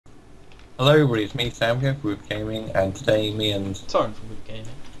Hello everybody, it's me Sam here from WoopaGaming, and today me and Torrent from WoopaGaming.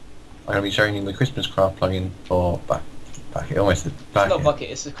 I'm going to be showing you the ChristmasCraft plugin for Bucket. Almost said It's not Bucket. Bucket,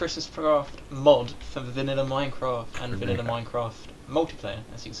 it's the ChristmasCraft mod for the Vanilla Minecraft and Vanilla Minecraft multiplayer.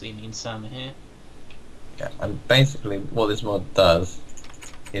 As you can see, me and Sam are here. Yeah, and basically what this mod does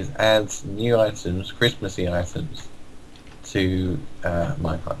is adds new items, Christmassy items, to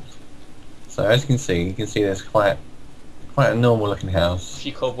Minecraft. So as you can see there's quite a normal looking A house.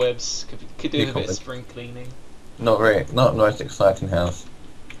 few cobwebs, could do with a bit of spring cleaning. Not the most exciting house.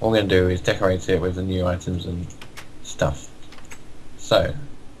 What we're going to do is decorate it with the new items and stuff. So,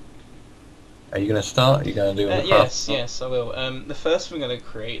 are you going to start? Are you going to do the craft? Yes, I will. The first thing we're going to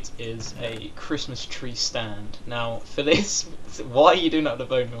create is a Christmas tree stand. Now, for this, why are you doing that with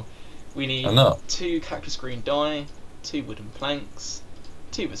the bone meal? We need 2 cactus green dye, 2 wooden planks,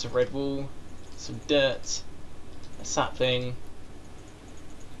 2 bits of red wool, some dirt, a sapling.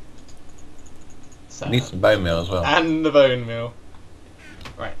 You need some bone meal as well. And the bone meal.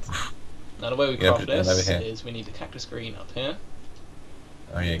 Right. Now the way we craft this is we need the cactus green up here.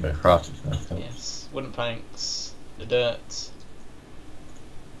 Oh yeah, you got to craft it first. Yes. Wooden planks, the dirt,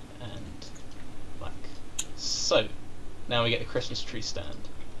 and like so. Now we get the Christmas tree stand.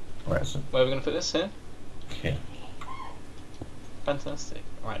 Right, so where are we going to put this here? Here. Fantastic.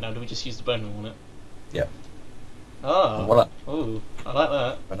 Right, now do we just use the bone meal on it? Yep. Ah. Ooh, I like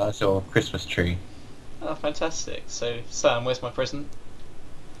that. A nice little Christmas tree. Oh, fantastic. So, Sam, where's my present?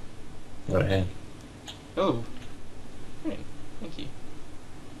 Right here. Oh, great. Thank you.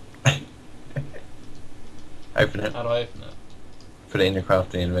 Open it. How do I open it? Put it in your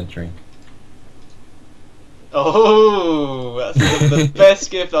crafting inventory. Oh, that's the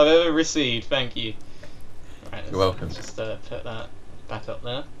best gift I've ever received. Thank you. Right, you're welcome. Let's just put that back up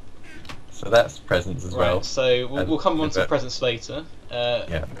there. So that's presents as well. Right, so we'll come on to presents later.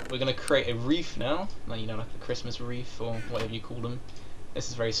 Yeah. We're going to create a wreath now. You know, like a Christmas wreath or whatever you call them. This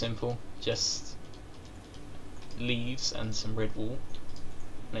is very simple. Just leaves and some red wool.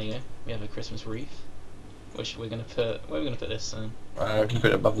 There you go. We have a Christmas wreath. Which we're going to put. Where are we going to put this then? You can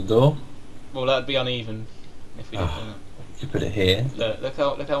put it above the door. Well, that'd be uneven if we did that. You can put it here. Look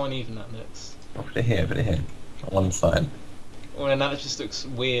how uneven that looks. I'll put it here. Put it here. On one side. Well, and that just looks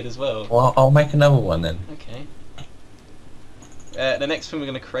weird as well. Well, I'll make another one then. Okay. The next thing we're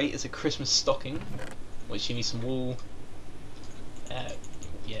going to create is a Christmas stocking, which you need some wool.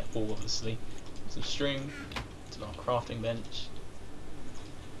 Yeah, wool obviously. Some string. Some our crafting bench.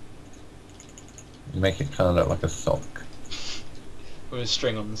 You make it kind of look like a sock. With a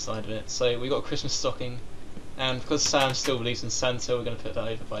string on the side of it. So we got a Christmas stocking, and because Sam still believes in Santa, we're going to put that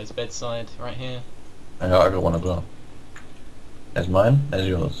over by his bedside, right here. I got one as well. There's mine, there's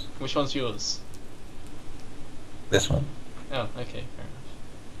yours. Which one's yours? This one. Oh, okay, fair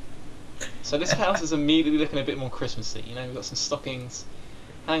enough. So this house is immediately looking a bit more Christmassy, you know, we've got some stockings.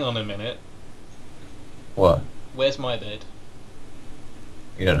 Hang on a minute. What? Where's my bed?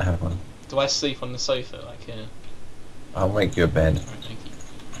 You don't have one. Do I sleep on the sofa, like here? I'll make you a bed. Right, thank you.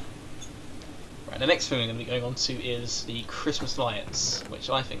 Right, the next thing we're going to be going on to is the Christmas lights, which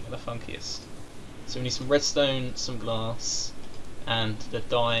I think are the funkiest. So we need some redstone, some glass, and the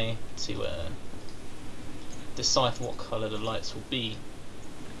dye to decipher what colour the lights will be.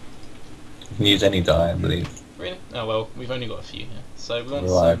 You can use any dye, I believe. Really? Oh well, we've only got a few here. So we want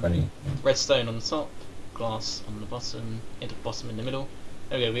some redstone on the top, glass on the bottom in the middle.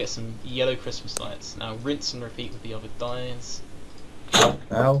 There we go, we get some yellow Christmas lights. Now rinse and repeat with the other dyes.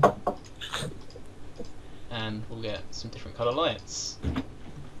 Ow. And we'll get some different colour lights.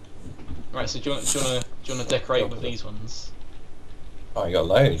 Right, so do you want to decorate with these ones? Oh, you got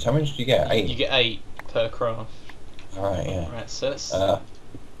loads. How many did you get? 8? You get 8 per craft. Alright, yeah. Right, so let's...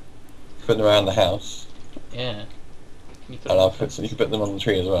 put them around the house. Yeah. You can put them on the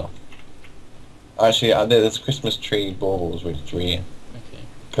tree as well. Actually, I did this Christmas tree baubles which we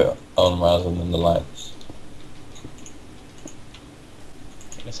put on rather than the lights.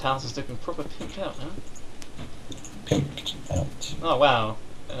 This house is looking proper pinked out now. Pinked out. Oh wow.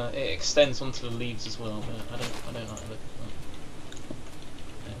 It extends onto the leaves as well, but I don't like the look of that.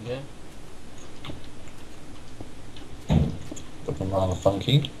 There we go. Looking rather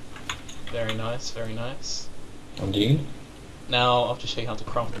funky. Very nice, very nice. Indeed. Now I'll just show you how to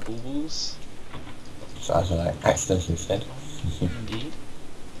craft the baubles. So as I accidentally said. Indeed.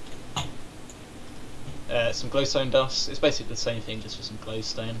 Some glowstone dust. It's basically the same thing, just for some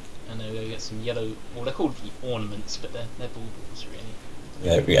glowstone. And then we'll get some yellow. Well, they're called ornaments, but they're baubles really.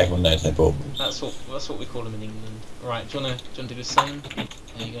 Yeah, everyone knows they're baubles. That's what we call them in England. Right, do you wanna do the same?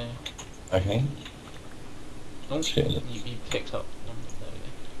 There you go. Okay. Oh, you picked up one. There we go.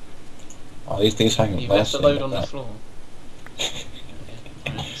 Oh, these hang You've left the nicely load on like the that. floor. Okay.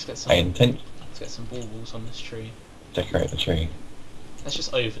 Right, let's get I some. intend Let's get some baubles on this tree. decorate the tree. Let's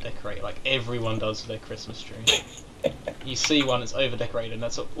just over decorate like everyone does with their Christmas tree. You see one that's over decorated, and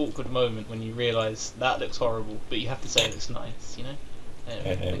that's an awkward moment when you realise that looks horrible, but you have to say it looks nice, you know?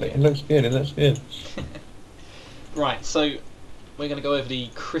 It looks good. It looks good. Right, so we're going to go over the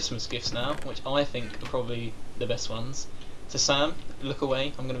Christmas gifts now, which I think are probably the best ones. So Sam, look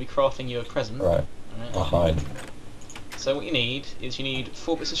away. I'm going to be crafting you a present. Right. I'll hide. So what you need is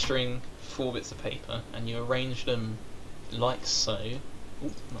 4 bits of string, 4 bits of paper, and you arrange them like so.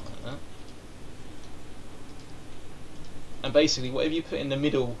 Ooh, not like that. And basically, whatever you put in the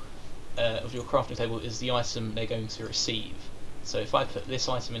middle of your crafting table is the item they're going to receive. So if I put this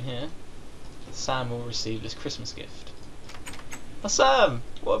item in here, Sam will receive this Christmas gift. Oh, Sam!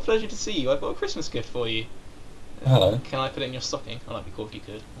 What a pleasure to see you. I've got a Christmas gift for you. Hello. Can I put it in your stocking? Oh, that'd be cool if you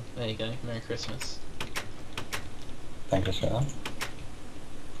could. There you go. Merry Christmas. Thank you, sir.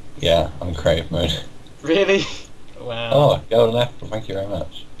 Yeah, I'm in creative mode. Really? Wow. Oh, golden apple. Thank you very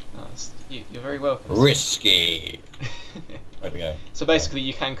much. Oh, you're very welcome. Risky. Where we go? So basically,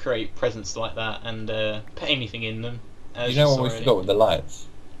 you can create presents like that and put anything in them. You know what we forgot with the lights?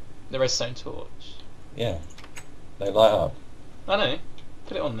 The redstone torch. Yeah. They light up. I know.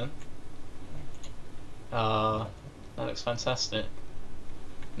 Put it on then. Ah, that looks fantastic.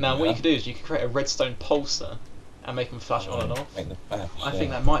 Now, what you could do is you could create a redstone pulsar and make them flash on and off. Make them flash. I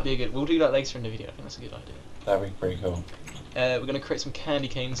think that might be a good. We'll do that later in the video. I think that's a good idea. That'd be pretty cool. We're going to create some candy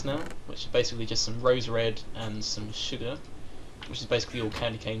canes now, which are basically just some rose red and some sugar, which is basically all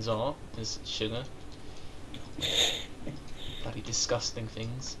candy canes are, is sugar. Bloody disgusting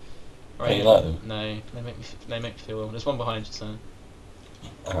things. Right, you like them? No, they make me feel ill. There's one behind you, so.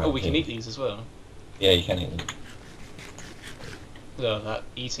 Oh, we can eat these as well. Yeah, you can eat them. Oh, that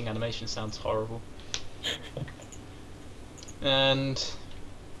eating animation sounds horrible. And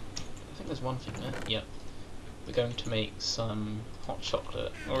I think there's one thing there. Yep. We're going to make some hot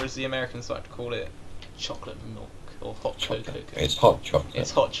chocolate, or as the Americans like to call it, chocolate milk or hot cocoa. It's hot chocolate. It's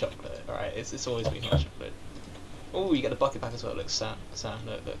hot chocolate. Alright, it's always been hot chocolate. Oh, you get the bucket back as well. Look, Sam,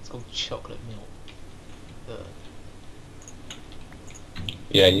 look, it's called chocolate milk.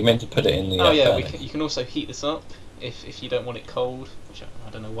 Yeah, you meant to put it in the. Oh yeah, you can also heat this up if you don't want it cold, which I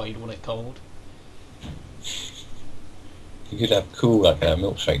don't know why you'd want it cold. You could have cool like a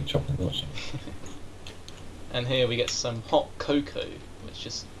milkshake, chocolate milkshake. And here we get some hot cocoa, which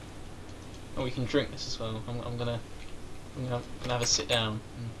just we can drink this as well. I'm gonna have a sit down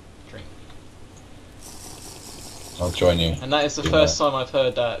and drink. I'll join you. And that is the first time I've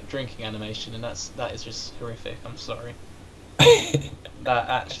heard that drinking animation, and that is just horrific. I'm sorry. That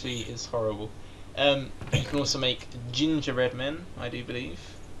actually is horrible. You can also make gingerbread men, I do believe.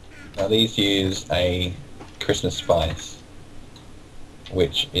 Now these use a Christmas spice,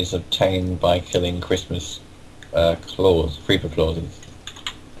 which is obtained by killing Christmas creeper clauses.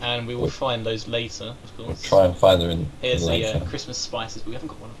 And we will find those later, of course. We'll try and find them in Here's later. the Christmas spices, but we haven't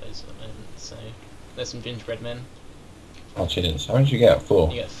got one of those at the moment, so there's some gingerbread men. Oh cheers. How many did you get? 4?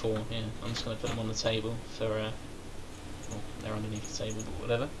 You get 4, yeah. I'm just going to put them on the table for, well, they're underneath the table, but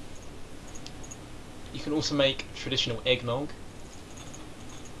whatever. You can also make traditional eggnog,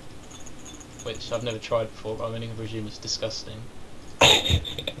 which I've never tried before, but I'm only going to presume it's disgusting.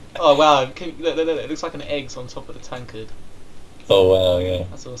 Oh wow, look, it looks like an egg's on top of the tankard. Oh wow, yeah.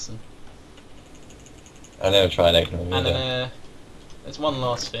 That's awesome. I never tried eggnog. And then there's one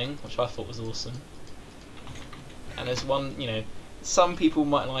last thing, which I thought was awesome. And there's one, some people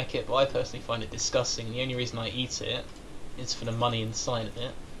might like it, but I personally find it disgusting, and the only reason I eat it is for the money inside of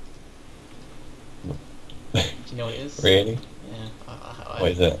it. Do you know what it is? Really? Yeah.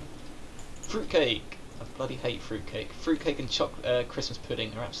 What is it? Fruitcake! I bloody hate fruitcake. Fruitcake and Christmas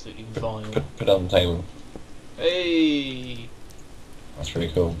pudding are absolutely vile. Put it on the table. Hey! That's really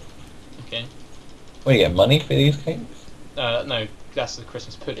cool. Okay. What, do you get money for these cakes? No, that's the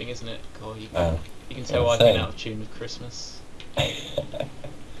Christmas pudding, isn't it? God, you can tell I've insane. been out of tune with Christmas.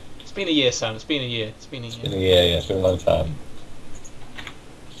 It's been a year, Sam. It's been a year. It's been a year. Yeah. It's been a long time.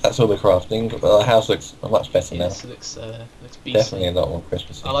 That's all the crafting, but the house looks much better now. Yes, it looks beastly. Definitely a lot more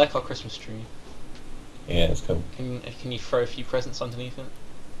Christmassy. I like our Christmas tree. Yeah, it's cool. Can you throw a few presents underneath it?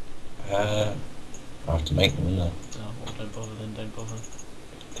 I have to make them, wouldn't I? No, well, don't bother then. Don't bother.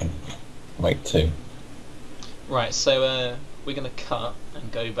 Make 2. Right, so we're gonna cut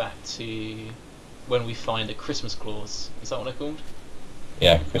and go back to when we find a Christmas clause. Is that what they're called?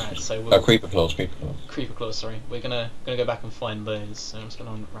 Yeah, Christmas. Right, so we'll, creeper clause. Creeper clause. Sorry, we're gonna go back and find those. So I'm just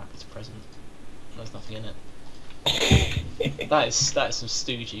gonna unwrap this present. There's nothing in it. That is some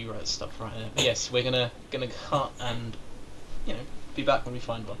stoogy right stuff right there. But yes, we're gonna cut and be back when we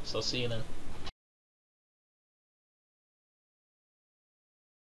find one. So I'll see you then.